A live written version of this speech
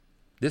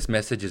This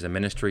message is a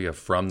ministry of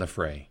From the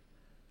Fray,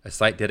 a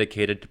site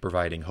dedicated to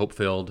providing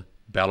hope-filled,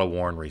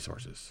 battle-worn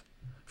resources.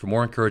 For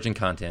more encouraging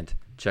content,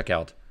 check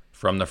out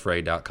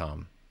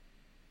FromTheFray.com.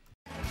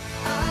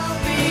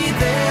 I'll be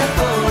there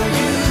for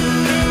you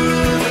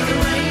when the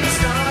rain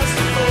starts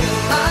to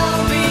fall.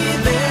 I'll be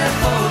there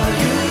for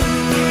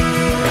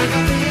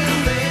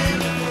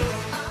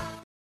you.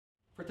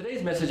 For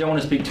today's message, I want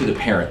to speak to the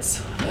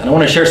parents. And I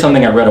want to share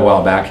something I read a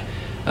while back.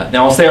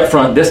 Now, I'll say up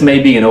front, this may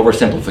be an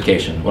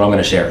oversimplification, what I'm going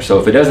to share. So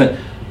if it doesn't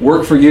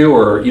work for you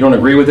or you don't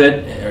agree with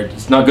it, or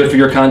it's not good for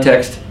your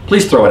context,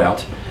 please throw it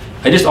out.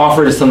 I just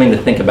offer it as something to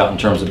think about in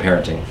terms of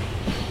parenting.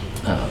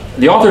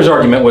 The author's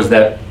argument was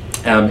that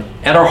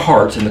at our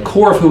hearts, in the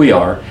core of who we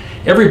are,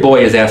 every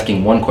boy is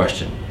asking one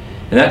question.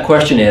 And that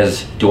question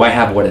is, do I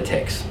have what it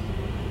takes?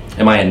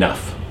 Am I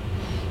enough?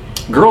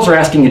 Girls are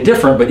asking a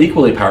different but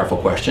equally powerful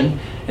question.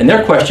 And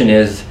their question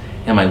is,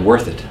 am I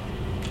worth it?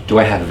 Do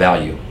I have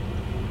value?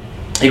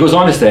 He goes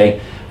on to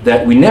say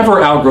that we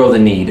never outgrow the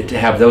need to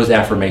have those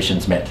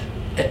affirmations met,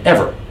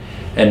 ever.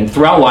 And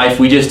throughout life,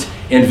 we just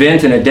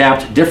invent and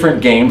adapt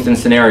different games and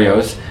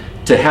scenarios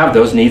to have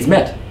those needs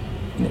met.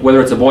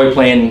 Whether it's a boy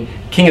playing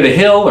King of the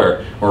Hill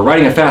or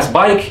riding a fast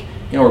bike,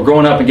 or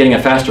growing up and getting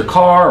a faster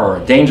car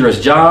or a dangerous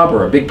job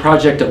or a big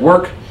project at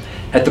work,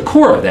 at the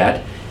core of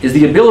that is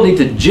the ability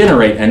to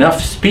generate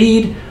enough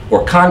speed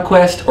or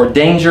conquest or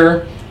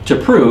danger to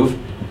prove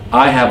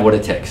I have what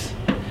it takes.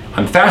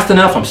 I'm fast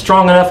enough, I'm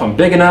strong enough, I'm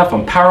big enough,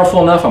 I'm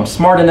powerful enough, I'm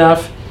smart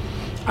enough.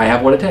 I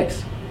have what it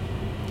takes.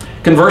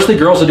 Conversely,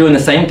 girls are doing the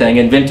same thing,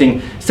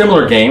 inventing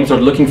similar games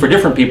or looking for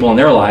different people in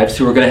their lives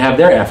who are going to have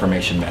their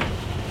affirmation met.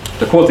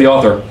 To quote the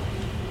author,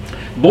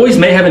 boys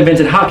may have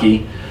invented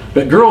hockey,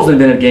 but girls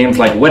invented games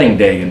like Wedding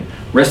Day and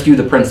Rescue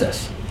the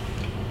Princess.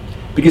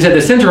 Because at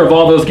the center of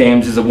all those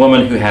games is a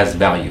woman who has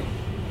value.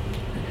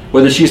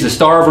 Whether she's the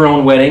star of her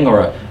own wedding or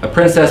a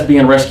princess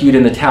being rescued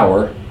in the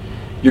tower,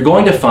 you're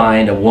going to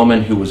find a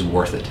woman who was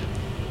worth it,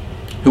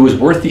 who was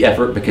worth the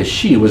effort because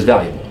she was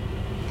valuable.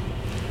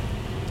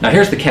 Now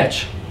here's the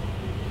catch.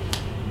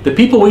 The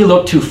people we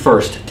look to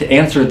first to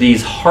answer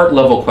these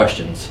heart-level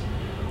questions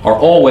are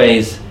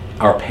always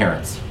our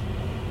parents.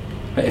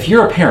 If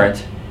you're a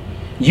parent,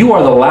 you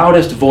are the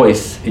loudest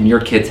voice in your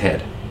kid's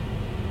head.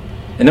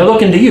 And they're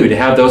looking to you to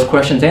have those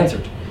questions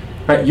answered.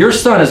 Right? Your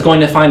son is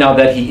going to find out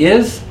that he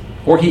is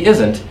or he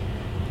isn't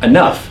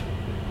enough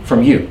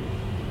from you.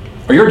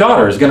 Or your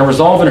daughter is going to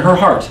resolve in her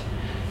heart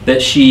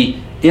that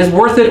she is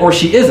worth it or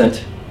she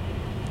isn't,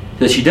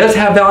 that she does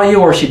have value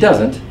or she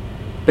doesn't,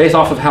 based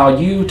off of how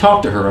you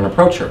talk to her and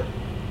approach her.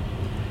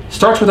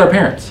 Starts with our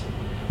parents,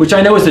 which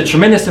I know is a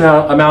tremendous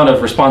amount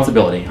of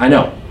responsibility. I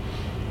know.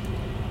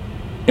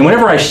 And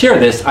whenever I share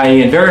this, I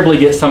invariably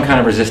get some kind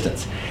of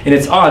resistance. And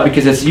it's odd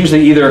because it's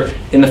usually either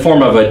in the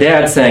form of a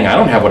dad saying, I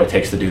don't have what it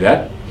takes to do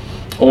that,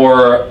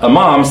 or a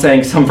mom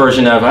saying some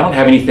version of, I don't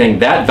have anything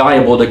that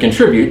valuable to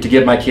contribute to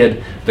give my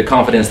kid the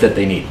confidence that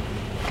they need.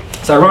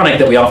 It's ironic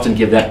that we often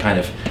give that kind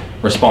of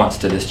response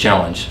to this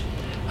challenge.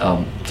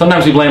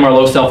 Sometimes we blame our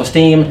low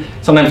self-esteem.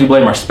 Sometimes we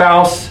blame our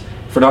spouse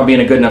for not being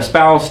a good enough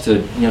spouse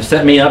to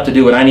set me up to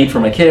do what I need for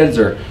my kids.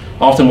 Or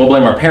often we'll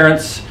blame our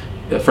parents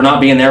for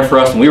not being there for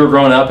us when we were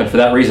growing up, and for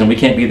that reason we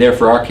can't be there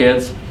for our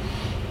kids.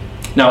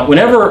 Now,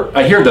 whenever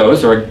I hear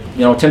those or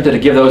tempted to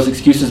give those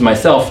excuses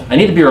myself, I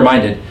need to be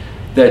reminded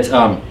that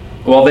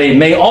while they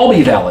may all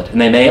be valid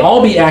and they may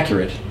all be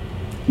accurate,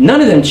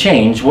 none of them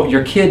change what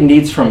your kid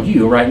needs from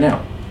you right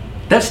now.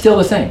 That's still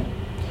the same.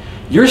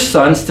 Your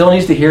son still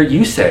needs to hear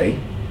you say,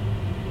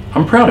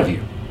 I'm proud of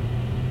you.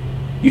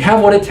 You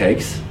have what it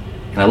takes,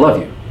 and I love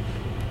you.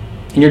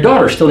 And your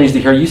daughter still needs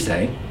to hear you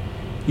say,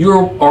 you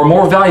are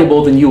more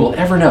valuable than you will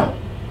ever know,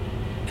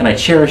 and I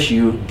cherish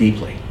you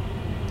deeply.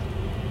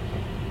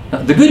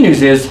 Now, the good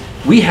news is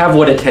we have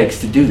what it takes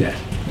to do that.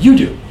 You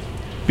do.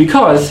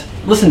 Because,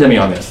 listen to me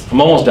on this, I'm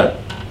almost done.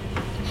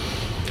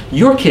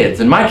 Your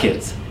kids and my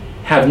kids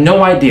have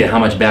no idea how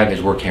much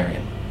baggage we're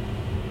carrying.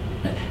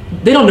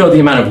 They don't know the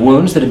amount of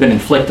wounds that have been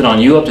inflicted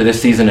on you up to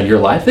this season of your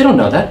life. They don't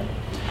know that.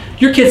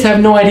 Your kids have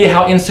no idea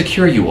how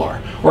insecure you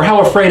are, or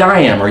how afraid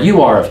I am or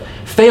you are of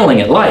failing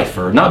at life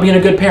or not being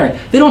a good parent.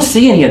 They don't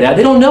see any of that.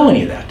 They don't know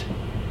any of that.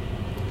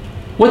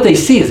 What they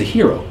see is a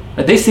hero.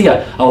 They see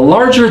a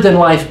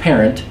larger-than-life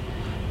parent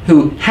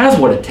who has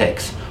what it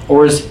takes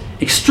or is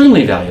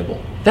extremely valuable.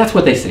 That's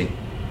what they see.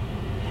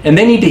 And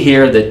they need to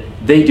hear that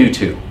they do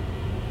too.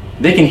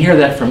 They can hear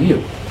that from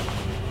you.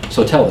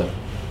 So tell them.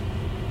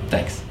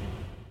 Thanks.